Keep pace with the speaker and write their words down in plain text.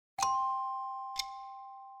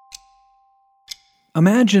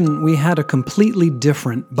Imagine we had a completely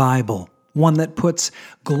different Bible, one that puts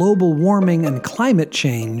global warming and climate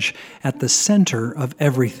change at the center of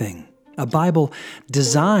everything. A Bible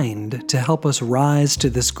designed to help us rise to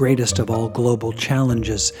this greatest of all global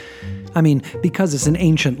challenges. I mean, because it's an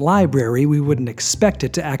ancient library, we wouldn't expect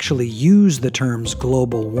it to actually use the terms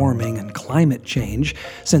global warming and climate change,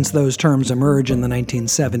 since those terms emerge in the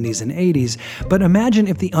 1970s and 80s. But imagine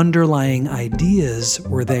if the underlying ideas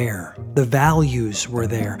were there, the values were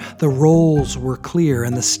there, the roles were clear,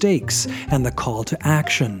 and the stakes and the call to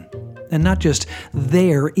action. And not just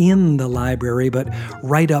there in the library, but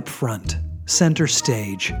right up front, center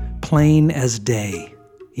stage, plain as day.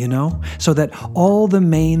 So that all the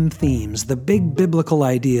main themes, the big biblical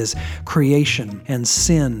ideas, creation and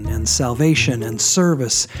sin and salvation and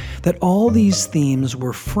service, that all these themes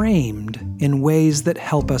were framed in ways that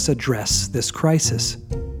help us address this crisis,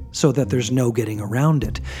 so that there's no getting around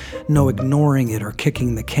it, no ignoring it or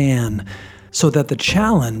kicking the can, so that the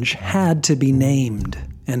challenge had to be named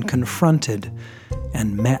and confronted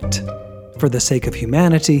and met, for the sake of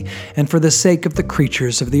humanity and for the sake of the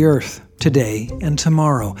creatures of the earth, today and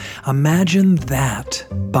tomorrow. Imagine that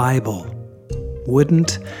Bible.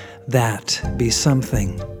 Wouldn't that be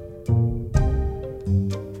something?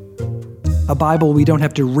 A Bible we don't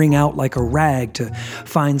have to wring out like a rag to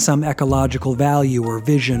find some ecological value or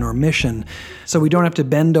vision or mission. So we don't have to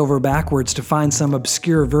bend over backwards to find some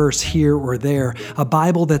obscure verse here or there. A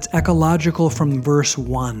Bible that's ecological from verse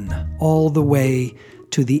 1 all the way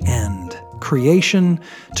to the end. Creation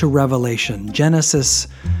to Revelation, Genesis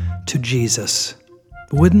to Jesus.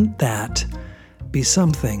 Wouldn't that be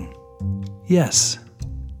something? Yes,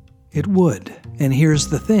 it would. And here's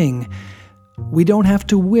the thing. We don't have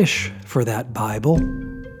to wish for that Bible.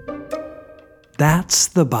 That's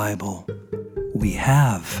the Bible we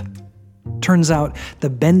have. Turns out the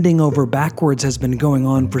bending over backwards has been going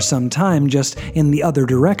on for some time, just in the other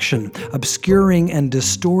direction, obscuring and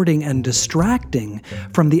distorting and distracting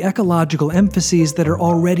from the ecological emphases that are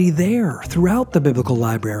already there throughout the biblical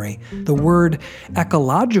library. The word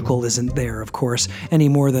ecological isn't there, of course, any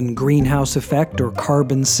more than greenhouse effect or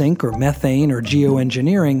carbon sink or methane or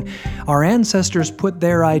geoengineering. Our ancestors put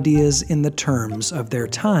their ideas in the terms of their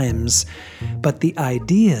times, but the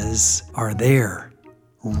ideas are there.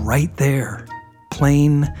 Right there,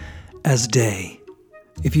 plain as day.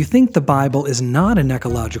 If you think the Bible is not an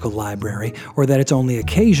ecological library, or that it's only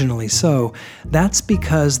occasionally so, that's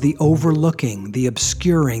because the overlooking, the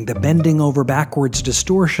obscuring, the bending over backwards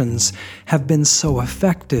distortions have been so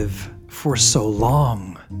effective for so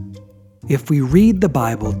long. If we read the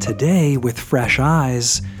Bible today with fresh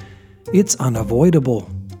eyes, it's unavoidable.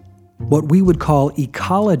 What we would call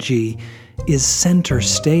ecology is center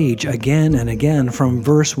stage again and again, from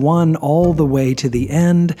verse 1 all the way to the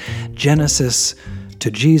end, Genesis to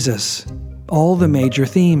Jesus. All the major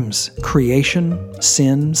themes, creation,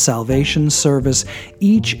 sin, salvation, service,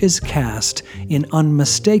 each is cast in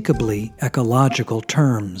unmistakably ecological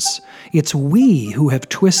terms. It's we who have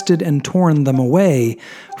twisted and torn them away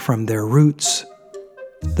from their roots.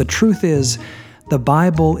 The truth is, the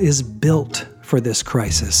Bible is built for this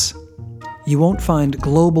crisis. You won't find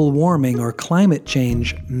global warming or climate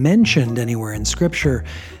change mentioned anywhere in Scripture,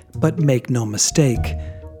 but make no mistake,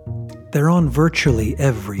 they're on virtually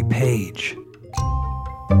every page.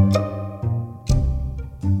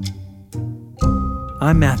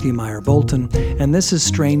 I'm Matthew Meyer Bolton, and this is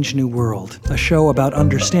Strange New World, a show about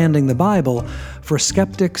understanding the Bible for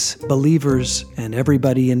skeptics, believers, and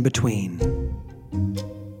everybody in between.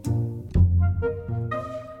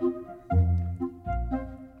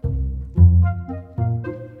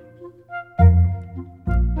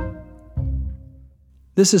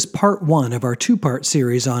 This is part 1 of our 2-part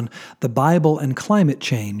series on the Bible and climate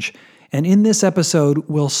change, and in this episode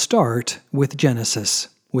we'll start with Genesis,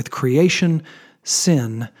 with creation,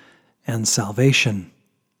 sin, and salvation.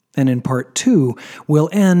 And in part 2, we'll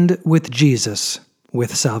end with Jesus,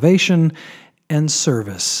 with salvation and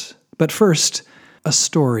service. But first, a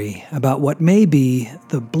story about what may be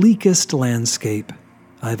the bleakest landscape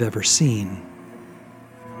I've ever seen.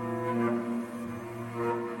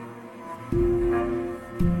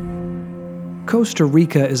 Costa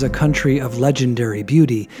Rica is a country of legendary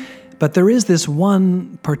beauty, but there is this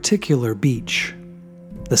one particular beach.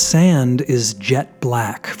 The sand is jet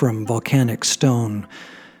black from volcanic stone.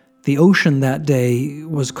 The ocean that day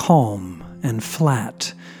was calm and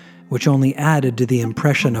flat, which only added to the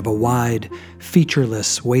impression of a wide,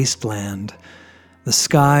 featureless wasteland. The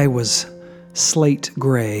sky was slate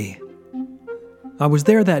gray. I was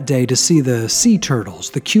there that day to see the sea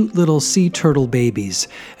turtles, the cute little sea turtle babies,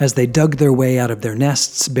 as they dug their way out of their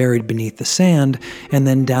nests buried beneath the sand and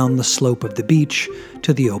then down the slope of the beach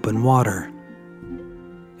to the open water.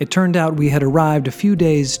 It turned out we had arrived a few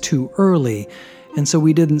days too early, and so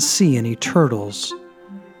we didn't see any turtles.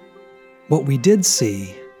 What we did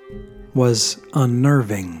see was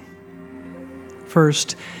unnerving.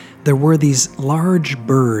 First, there were these large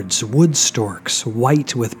birds, wood storks,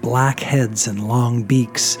 white with black heads and long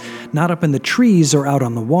beaks, not up in the trees or out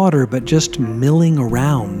on the water, but just milling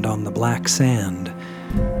around on the black sand.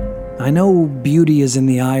 I know beauty is in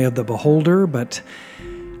the eye of the beholder, but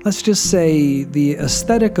let's just say the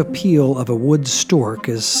aesthetic appeal of a wood stork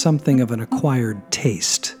is something of an acquired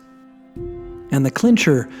taste. And the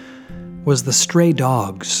clincher was the stray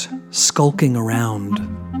dogs skulking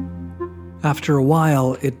around. After a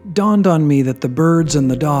while, it dawned on me that the birds and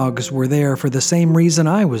the dogs were there for the same reason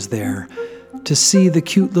I was there, to see the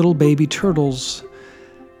cute little baby turtles.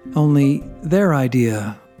 Only their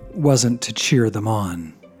idea wasn't to cheer them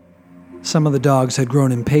on. Some of the dogs had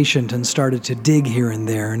grown impatient and started to dig here and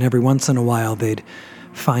there, and every once in a while they'd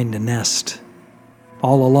find a nest.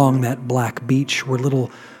 All along that black beach were little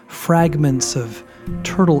fragments of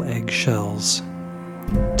turtle egg shells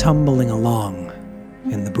tumbling along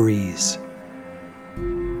in the breeze.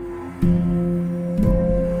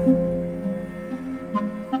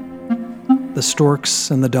 The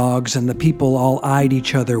storks and the dogs and the people all eyed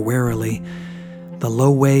each other warily. The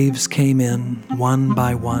low waves came in, one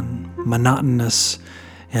by one, monotonous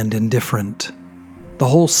and indifferent. The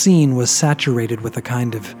whole scene was saturated with a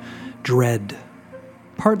kind of dread,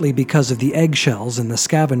 partly because of the eggshells and the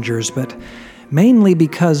scavengers, but mainly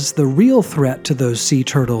because the real threat to those sea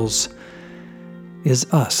turtles is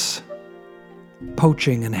us.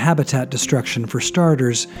 Poaching and habitat destruction for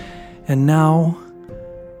starters, and now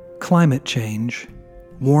climate change,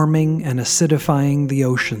 warming and acidifying the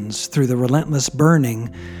oceans through the relentless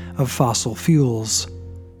burning of fossil fuels,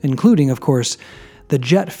 including, of course, the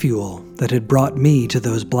jet fuel that had brought me to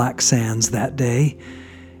those black sands that day,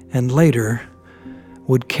 and later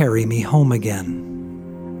would carry me home again.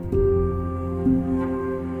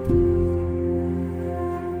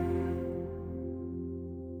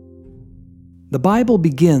 The Bible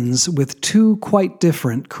begins with two quite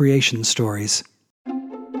different creation stories.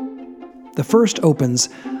 The first opens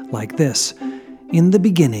like this: "In the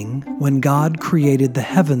beginning, when God created the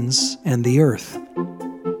heavens and the earth."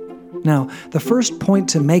 Now, the first point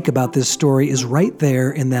to make about this story is right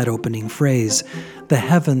there in that opening phrase, the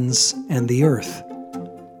heavens and the earth.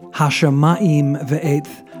 Hashamayim ve'et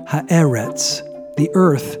ha'eretz. The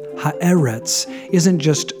earth, ha'eretz, isn't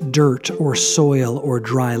just dirt or soil or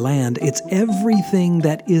dry land. It's everything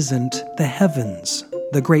that isn't the heavens,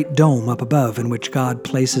 the great dome up above in which God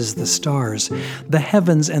places the stars. The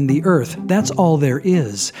heavens and the earth, that's all there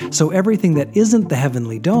is. So everything that isn't the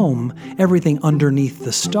heavenly dome, everything underneath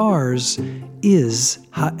the stars, is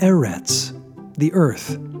ha'eretz, the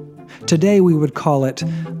earth. Today we would call it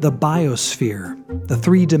the biosphere, the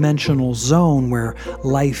three-dimensional zone where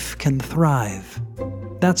life can thrive.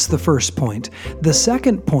 That's the first point. The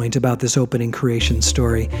second point about this opening creation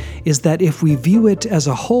story is that if we view it as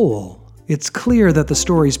a whole, it's clear that the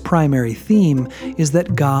story's primary theme is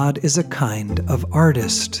that God is a kind of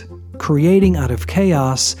artist, creating out of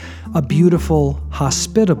chaos a beautiful,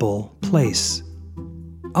 hospitable place.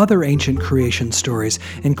 Other ancient creation stories,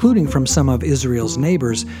 including from some of Israel's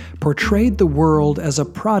neighbors, portrayed the world as a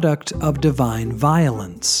product of divine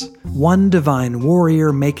violence. One divine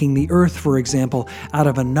warrior making the earth, for example, out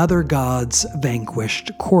of another god's vanquished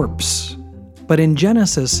corpse. But in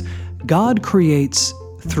Genesis, God creates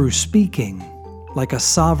through speaking, like a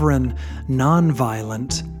sovereign,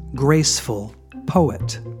 non-violent, graceful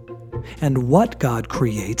poet. And what God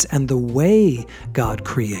creates and the way God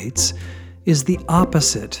creates is the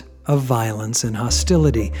opposite of violence and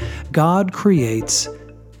hostility. God creates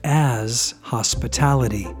as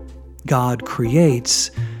hospitality. God creates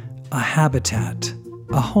a habitat,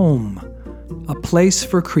 a home, a place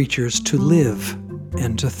for creatures to live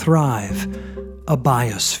and to thrive, a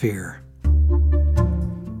biosphere.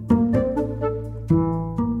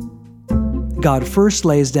 God first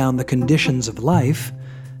lays down the conditions of life: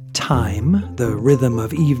 time, the rhythm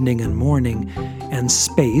of evening and morning, and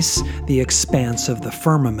space, the expanse of the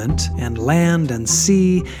firmament, and land and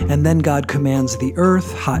sea, and then God commands the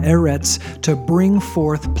earth, ha'eretz, to bring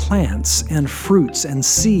forth plants and fruits and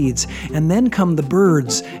seeds, and then come the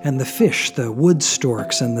birds and the fish, the wood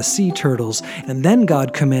storks and the sea turtles, and then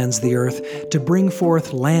God commands the earth to bring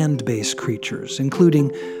forth land-based creatures,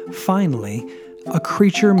 including, finally, a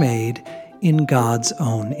creature made in God's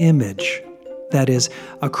own image. That is,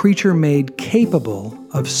 a creature made capable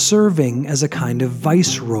of serving as a kind of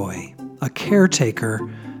viceroy, a caretaker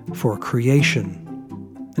for creation.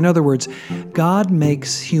 In other words, God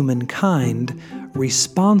makes humankind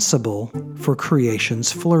responsible for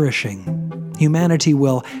creation's flourishing. Humanity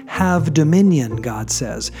will have dominion, God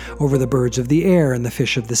says, over the birds of the air and the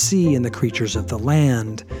fish of the sea and the creatures of the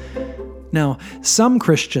land. Now, some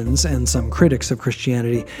Christians and some critics of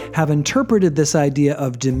Christianity have interpreted this idea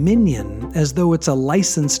of dominion as though it's a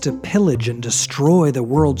license to pillage and destroy the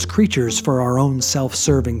world's creatures for our own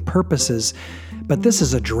self-serving purposes, but this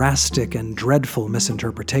is a drastic and dreadful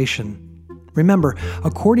misinterpretation. Remember,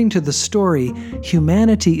 according to the story,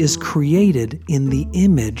 humanity is created in the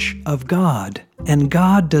image of God, and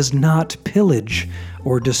God does not pillage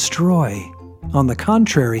or destroy. On the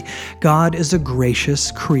contrary, God is a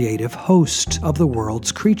gracious, creative host of the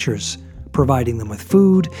world's creatures, providing them with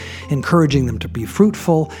food, encouraging them to be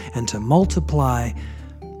fruitful and to multiply.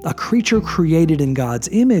 A creature created in God's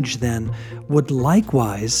image, then, would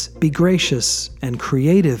likewise be gracious and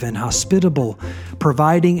creative and hospitable,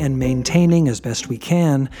 providing and maintaining as best we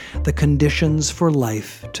can the conditions for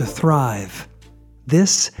life to thrive.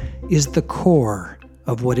 This is the core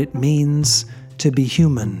of what it means to be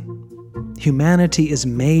human. Humanity is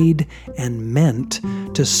made and meant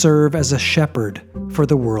to serve as a shepherd for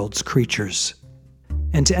the world's creatures.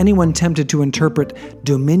 And to anyone tempted to interpret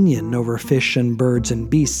dominion over fish and birds and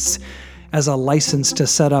beasts as a license to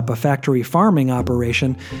set up a factory farming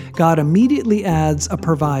operation, God immediately adds a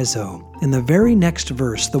proviso. In the very next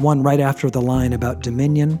verse, the one right after the line about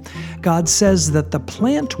dominion, God says that the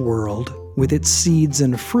plant world, with its seeds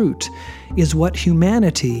and fruit, is what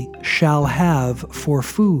humanity shall have for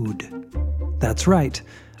food. That's right.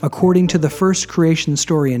 According to the first creation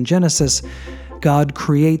story in Genesis, God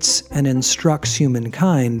creates and instructs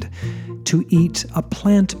humankind to eat a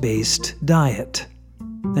plant-based diet.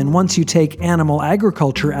 And once you take animal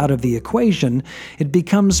agriculture out of the equation, it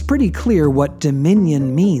becomes pretty clear what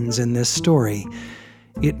dominion means in this story.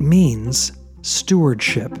 It means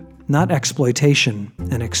stewardship, not exploitation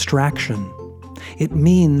and extraction. It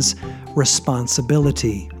means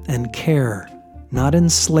responsibility and care, not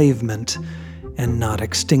enslavement and not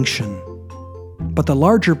extinction. But the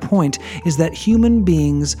larger point is that human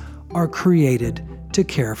beings are created to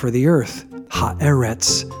care for the earth,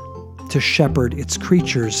 ha'eretz, to shepherd its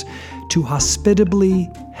creatures, to hospitably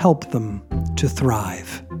help them to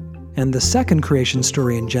thrive. And the second creation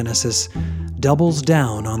story in Genesis doubles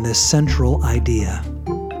down on this central idea.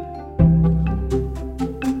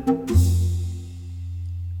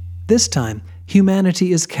 This time,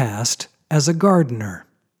 humanity is cast as a gardener.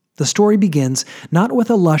 The story begins not with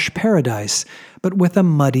a lush paradise, but with a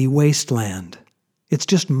muddy wasteland. It's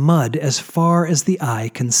just mud as far as the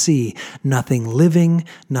eye can see, nothing living,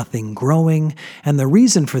 nothing growing, and the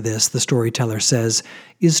reason for this, the storyteller says,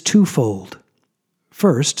 is twofold.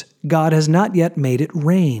 First, God has not yet made it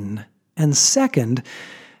rain, and second,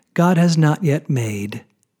 God has not yet made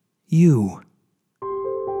you.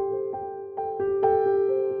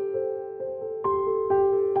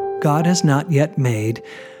 God has not yet made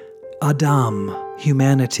Adam,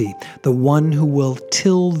 humanity, the one who will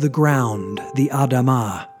till the ground, the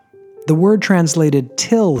Adamah. The word translated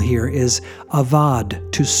till here is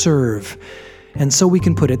avad, to serve. And so we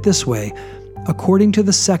can put it this way. According to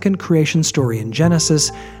the second creation story in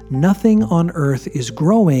Genesis, nothing on earth is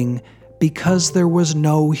growing because there was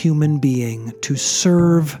no human being to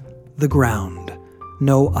serve the ground.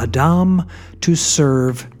 No Adam to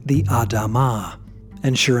serve the Adamah.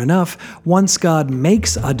 And sure enough, once God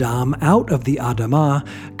makes Adam out of the Adamah,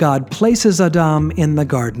 God places Adam in the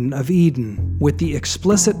Garden of Eden with the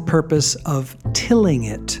explicit purpose of tilling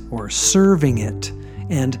it or serving it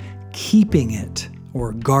and keeping it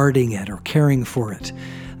or guarding it or caring for it.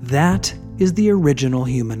 That is the original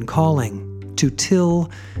human calling, to till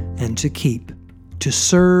and to keep, to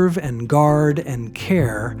serve and guard and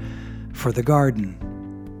care for the garden.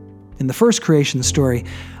 In the first creation story,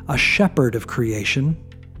 a shepherd of creation.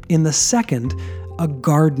 In the second, a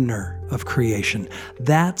gardener of creation.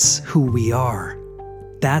 That's who we are.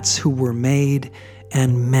 That's who we're made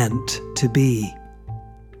and meant to be.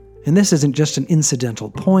 And this isn't just an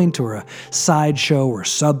incidental point or a sideshow or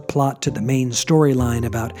subplot to the main storyline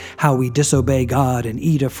about how we disobey God and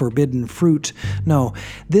eat a forbidden fruit. No,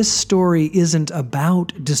 this story isn't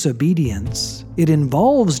about disobedience. It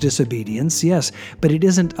involves disobedience, yes, but it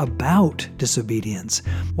isn't about disobedience.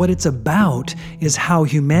 What it's about is how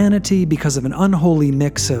humanity, because of an unholy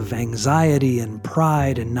mix of anxiety and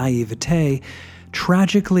pride and naivete,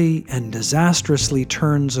 tragically and disastrously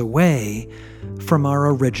turns away from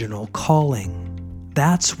our original calling.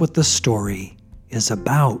 That's what the story is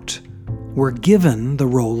about. We're given the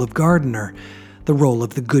role of gardener, the role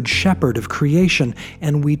of the good shepherd of creation,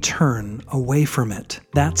 and we turn away from it.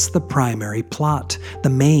 That's the primary plot, the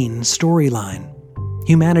main storyline.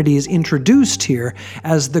 Humanity is introduced here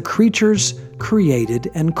as the creatures created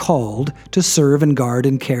and called to serve and guard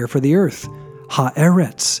and care for the earth.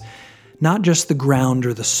 Haaretz. Not just the ground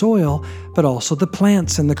or the soil, but also the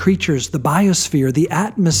plants and the creatures, the biosphere, the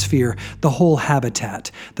atmosphere, the whole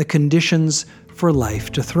habitat, the conditions for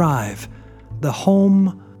life to thrive. The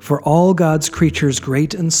home for all God's creatures,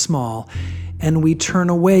 great and small, and we turn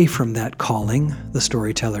away from that calling, the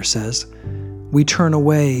storyteller says. We turn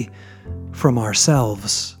away from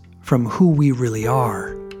ourselves, from who we really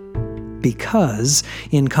are. Because,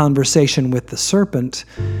 in conversation with the serpent,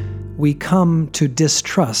 we come to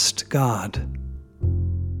distrust God.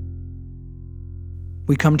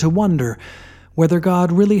 We come to wonder whether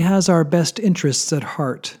God really has our best interests at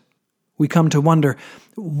heart. We come to wonder,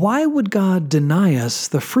 why would God deny us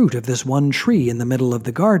the fruit of this one tree in the middle of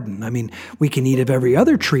the garden? I mean, we can eat of every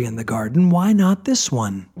other tree in the garden. Why not this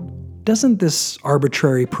one? Doesn't this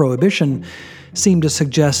arbitrary prohibition seem to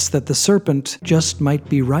suggest that the serpent just might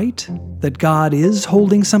be right? That God is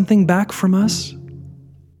holding something back from us?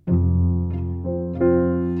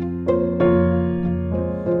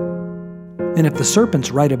 And if the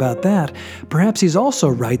serpent's right about that, perhaps he's also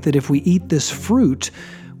right that if we eat this fruit,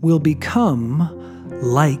 we'll become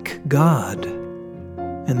like God.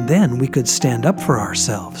 And then we could stand up for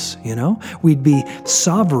ourselves, We'd be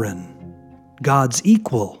sovereign, God's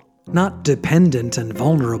equal, not dependent and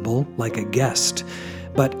vulnerable like a guest,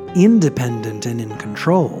 but independent and in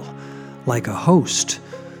control, like a host.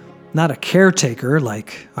 Not a caretaker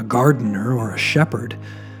like a gardener or a shepherd,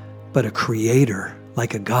 but a creator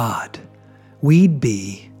like a God. We'd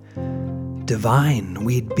be divine.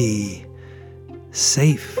 We'd be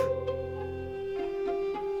safe.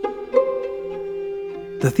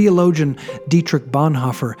 The theologian Dietrich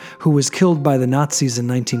Bonhoeffer, who was killed by the Nazis in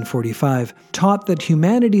 1945, taught that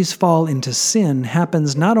humanity's fall into sin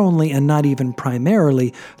happens not only and not even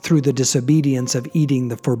primarily through the disobedience of eating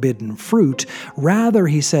the forbidden fruit. Rather,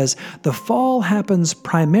 he says, the fall happens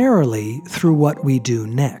primarily through what we do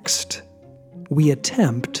next. We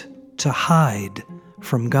attempt to hide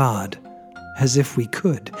from God, as if we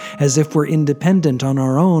could, as if we're independent on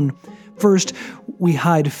our own. First, we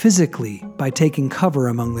hide physically by taking cover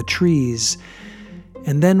among the trees,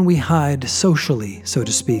 and then we hide socially, so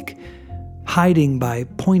to speak, hiding by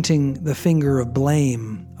pointing the finger of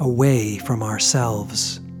blame away from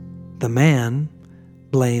ourselves. The man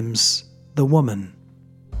blames the woman.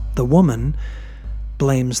 The woman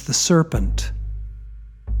blames the serpent.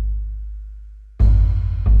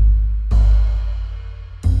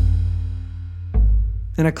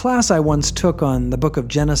 In a class I once took on the book of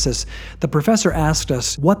Genesis, the professor asked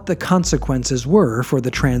us what the consequences were for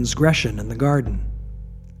the transgression in the garden.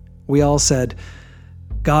 We all said,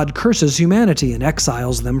 God curses humanity and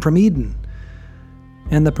exiles them from Eden.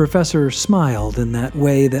 And the professor smiled in that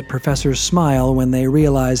way that professors smile when they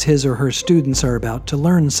realize his or her students are about to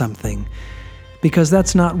learn something, because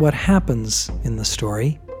that's not what happens in the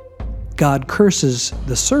story. God curses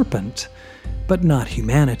the serpent, but not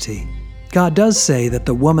humanity. God does say that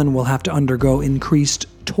the woman will have to undergo increased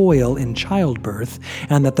toil in childbirth,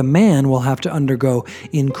 and that the man will have to undergo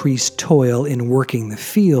increased toil in working the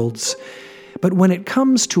fields. But when it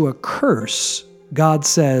comes to a curse, God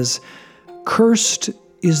says, "Cursed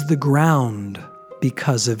is the ground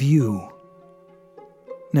because of you."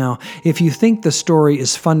 Now, if you think the story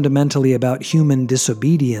is fundamentally about human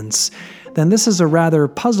disobedience, then this is a rather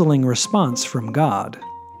puzzling response from God.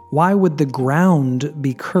 Why would the ground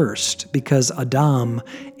be cursed because Adam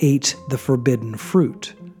ate the forbidden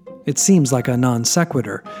fruit? It seems like a non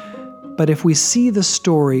sequitur. But if we see the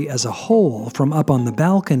story as a whole from up on the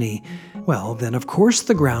balcony, well, then of course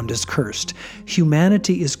the ground is cursed.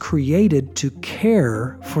 Humanity is created to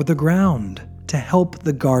care for the ground, to help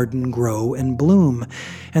the garden grow and bloom.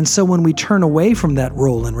 And so when we turn away from that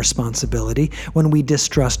role and responsibility, when we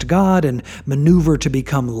distrust God and maneuver to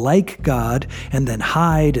become like God and then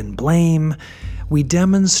hide and blame, we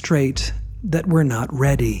demonstrate that we're not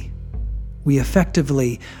ready. We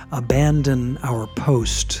effectively abandon our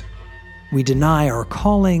post. We deny our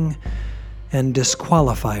calling and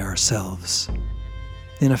disqualify ourselves.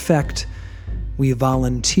 In effect, we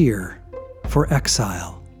volunteer for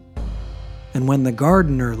exile. And when the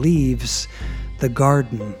gardener leaves, the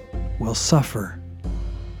garden will suffer.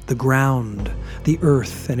 The ground, the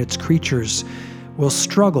earth, and its creatures will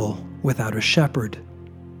struggle without a shepherd.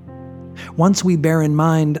 Once we bear in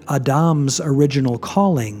mind Adam's original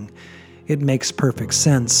calling, it makes perfect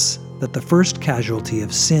sense that the first casualty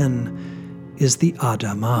of sin is the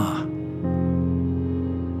Adamah.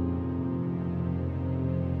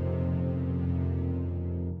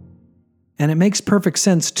 And it makes perfect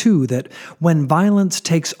sense, too, that when violence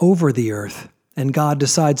takes over the earth and God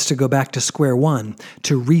decides to go back to square one,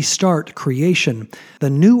 to restart creation, the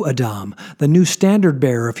new Adam, the new standard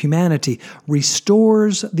bearer of humanity,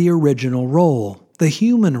 restores the original role, the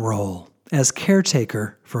human role, as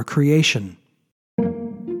caretaker for creation.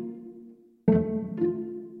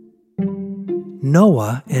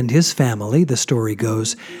 Noah and his family, the story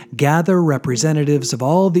goes, gather representatives of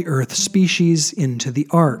all the earth species into the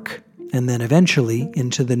ark, and then eventually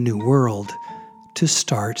into the new world, to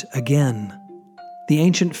start again. The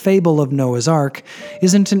ancient fable of Noah's Ark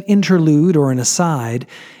isn't an interlude or an aside,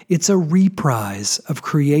 it's a reprise of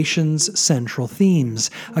creation's central themes,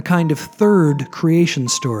 a kind of third creation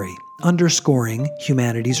story, underscoring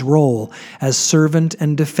humanity's role as servant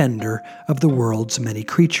and defender of the world's many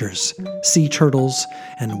creatures, sea turtles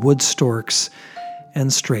and wood storks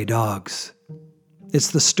and stray dogs.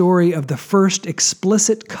 It's the story of the first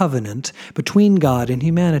explicit covenant between God and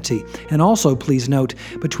humanity, and also, please note,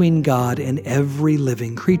 between God and every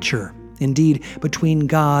living creature. Indeed, between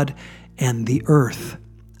God and the earth,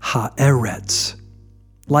 Haaretz.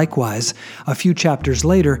 Likewise, a few chapters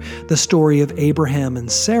later, the story of Abraham and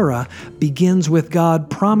Sarah begins with God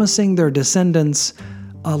promising their descendants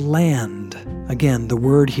a land. Again, the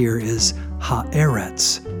word here is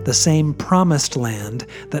Haaretz, the same promised land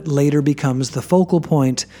that later becomes the focal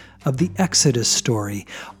point of the Exodus story.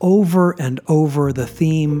 Over and over, the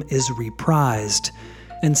theme is reprised.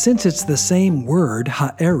 And since it's the same word,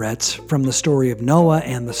 Haaretz, from the story of Noah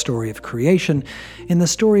and the story of creation, in the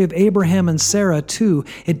story of Abraham and Sarah too,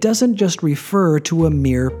 it doesn't just refer to a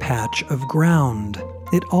mere patch of ground.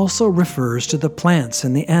 It also refers to the plants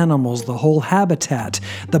and the animals, the whole habitat,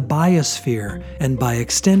 the biosphere, and by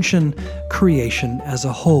extension, creation as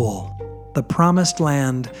a whole. The promised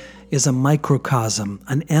land is a microcosm,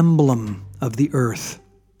 an emblem of the earth.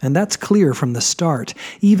 And that's clear from the start.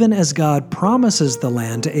 Even as God promises the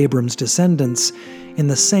land to Abram's descendants, in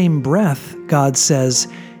the same breath, God says,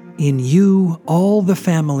 "In you all the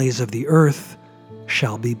families of the earth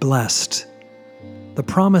shall be blessed." The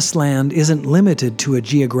promised land isn't limited to a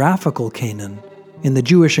geographical Canaan. In the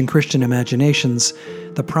Jewish and Christian imaginations,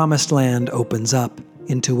 the promised land opens up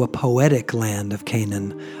into a poetic land of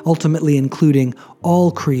Canaan, ultimately including all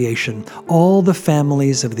creation, all the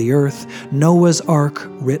families of the earth, Noah's Ark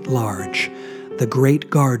writ large, the great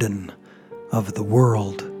garden of the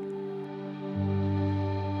world.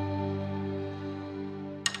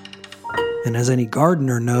 And as any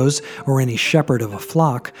gardener knows, or any shepherd of a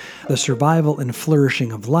flock, the survival and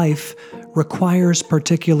flourishing of life requires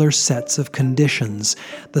particular sets of conditions.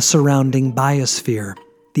 The surrounding biosphere,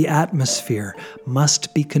 the atmosphere,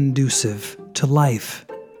 must be conducive to life.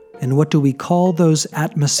 And what do we call those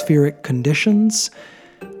atmospheric conditions?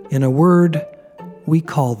 In a word, we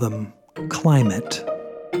call them climate.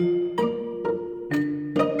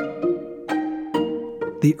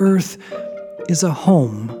 The earth is a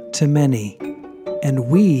home to many, and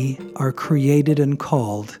we are created and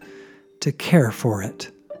called to care for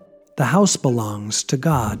it. The house belongs to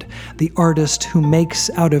God, the artist who makes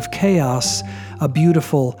out of chaos a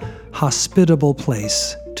beautiful, hospitable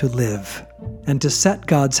place to live. And to set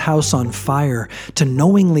God's house on fire, to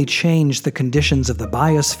knowingly change the conditions of the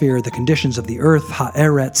biosphere, the conditions of the earth,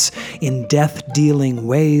 Haaretz, in death-dealing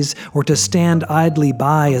ways, or to stand idly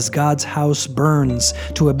by as God's house burns,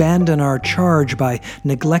 to abandon our charge by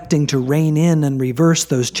neglecting to rein in and reverse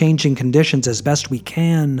those changing conditions as best we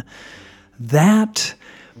can, that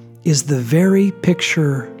is the very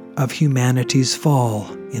picture of humanity's fall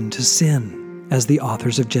into sin, as the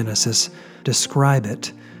authors of Genesis describe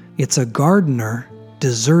it. It's a gardener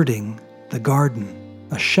deserting the garden,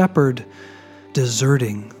 a shepherd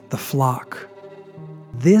deserting the flock.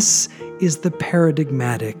 This is the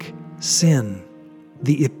paradigmatic sin,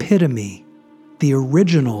 the epitome, the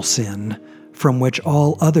original sin from which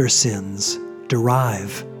all other sins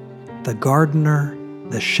derive. The gardener,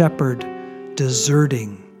 the shepherd,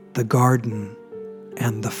 deserting the garden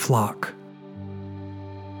and the flock.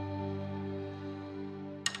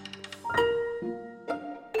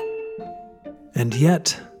 And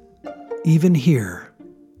yet, even here,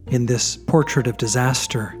 in this portrait of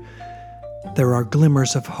disaster, there are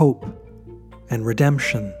glimmers of hope and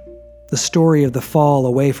redemption. The story of the fall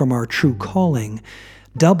away from our true calling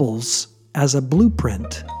doubles as a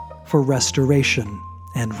blueprint for restoration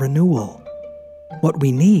and renewal. What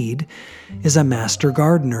we need is a master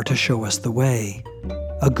gardener to show us the way,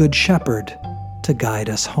 a good shepherd to guide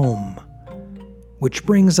us home. which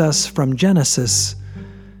brings us from Genesis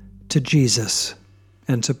to Jesus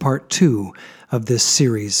and to part 2 of this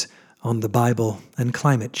series on the Bible and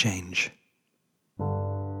climate change.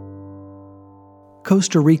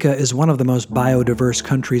 Costa Rica is one of the most biodiverse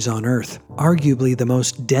countries on Earth, arguably the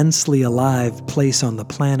most densely alive place on the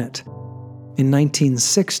planet. In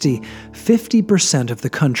 1960, 50% of the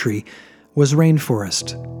country was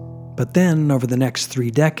rainforest. But then, over the next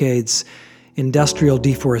 3 decades, industrial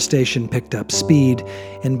deforestation picked up speed,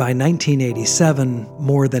 and by 1987,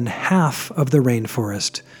 more than half of the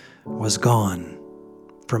rainforest was gone.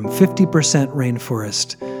 From 50%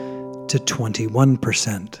 rainforest to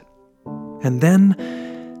 21%. And then,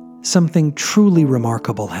 something truly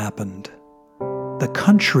remarkable happened. The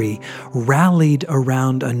country rallied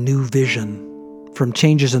around a new vision, from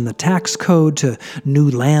changes in the tax code to new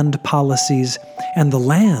land policies, and the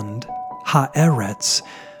land, Haaretz,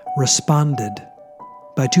 responded.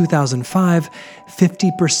 By 2005,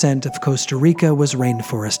 50% of Costa Rica was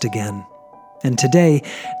rainforest again. And today,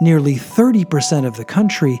 nearly 30% of the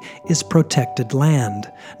country is protected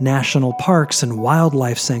land, national parks and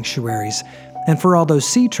wildlife sanctuaries. And for all those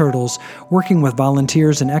sea turtles, working with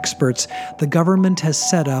volunteers and experts, the government has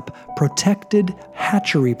set up protected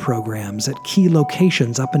hatchery programs at key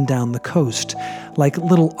locations up and down the coast, like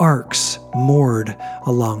little arks moored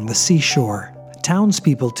along the seashore.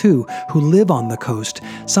 Townspeople, too, who live on the coast,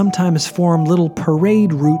 sometimes form little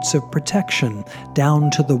parade routes of protection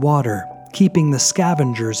down to the water, keeping the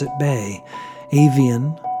scavengers at bay,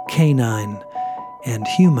 avian, canine, and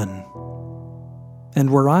human. And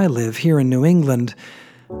where I live, here in New England,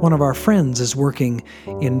 one of our friends is working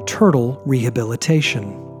in turtle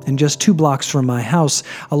rehabilitation. And just 2 blocks from my house,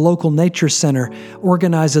 a local nature center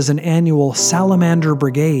organizes an annual Salamander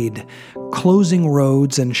Brigade, closing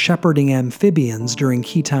roads and shepherding amphibians during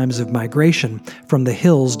key times of migration from the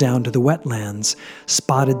hills down to the wetlands,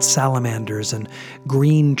 spotted salamanders and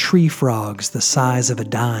green tree frogs the size of a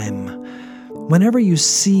dime. Whenever you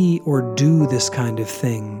see or do this kind of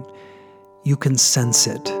thing, you can sense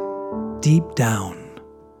it, deep down,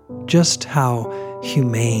 just how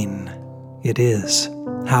humane it is,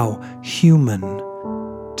 how human,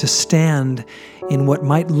 to stand in what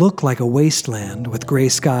might look like a wasteland with gray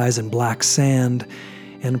skies and black sand,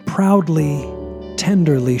 and proudly,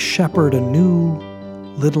 tenderly shepherd a new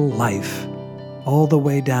little life all the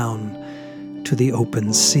way down to the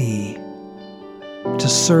open sea. To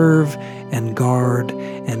serve and guard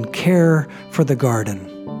and care for the garden,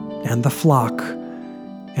 and the flock,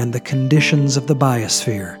 and the conditions of the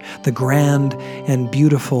biosphere, the grand and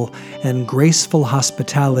beautiful and graceful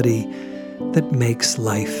hospitality that makes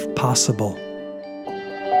life possible.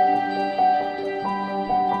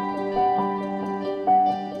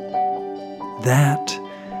 That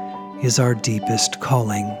is our deepest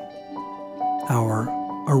calling, our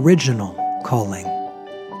original calling,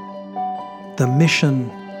 the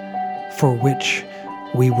mission for which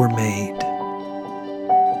we were made.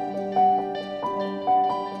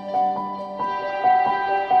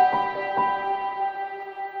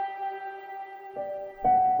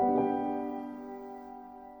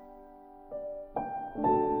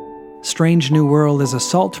 Strange New World is a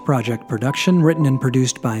SALT Project production written and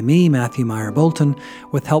produced by me, Matthew Meyer Bolton,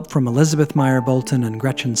 with help from Elizabeth Meyer Bolton and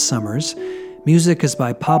Gretchen Summers. Music is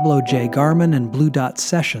by Pablo J. Garman and Blue Dot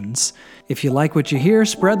Sessions. If you like what you hear,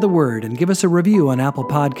 spread the word and give us a review on Apple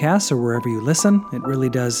Podcasts or wherever you listen. It really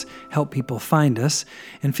does help people find us.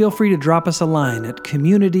 And feel free to drop us a line at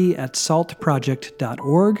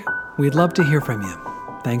community@saltproject.org. We'd love to hear from you.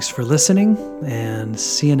 Thanks for listening, and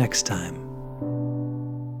see you next time.